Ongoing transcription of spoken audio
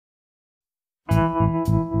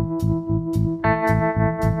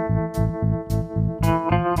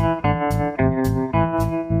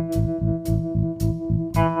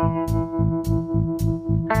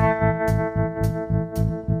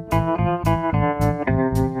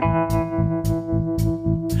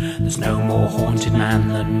haunted man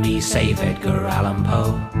than me, save Edgar Allen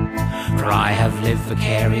Poe. For I have lived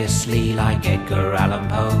vicariously like Edgar Allen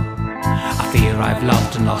Poe. I fear I've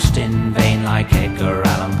loved and lost in vain like Edgar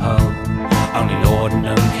Allen Poe. Only Lord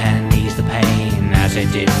alone can ease the pain as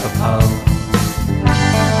it did for Poe.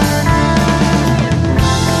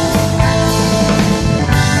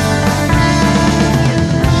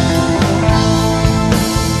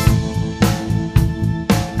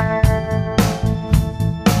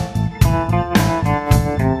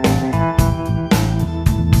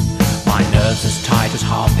 As tight as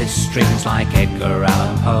harpist strings like Edgar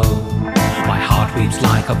Allan Poe. My heart weeps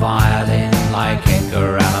like a violin like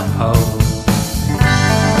Edgar Allan Poe.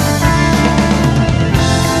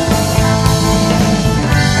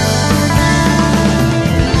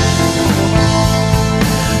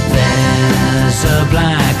 There's a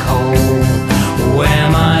black hole where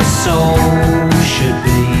my soul should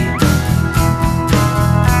be,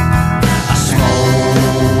 a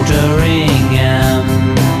smouldering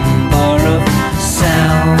ember of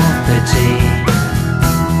self-pity,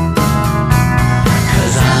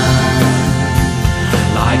 'cause I'm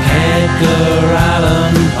like Edgar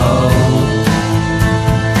Allan Poe,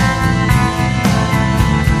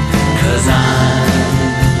 'cause I'm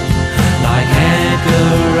like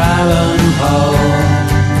Edgar Allan Poe.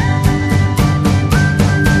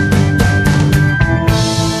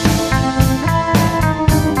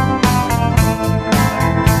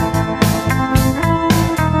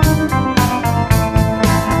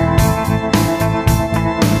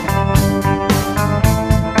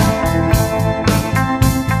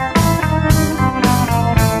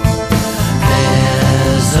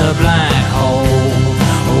 Black hole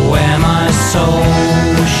where my soul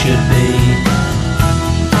should be,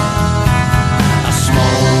 a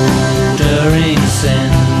smouldering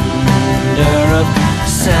cinder of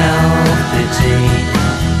self-pity,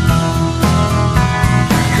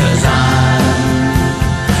 'cause I'm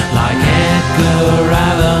like Edgar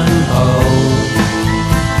Allan Poe,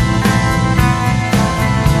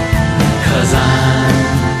 'cause I'm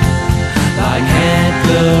like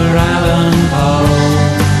Edgar Allan Poe.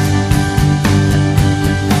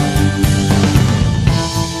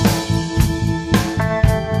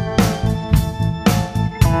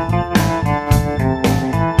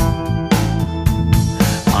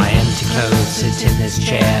 Sit in this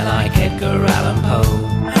chair like Edgar Allan Poe,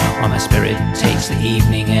 while my spirit takes the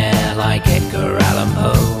evening air like Edgar Allan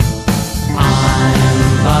Poe. I'm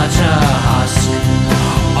but a husk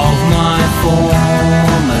of my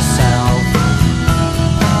former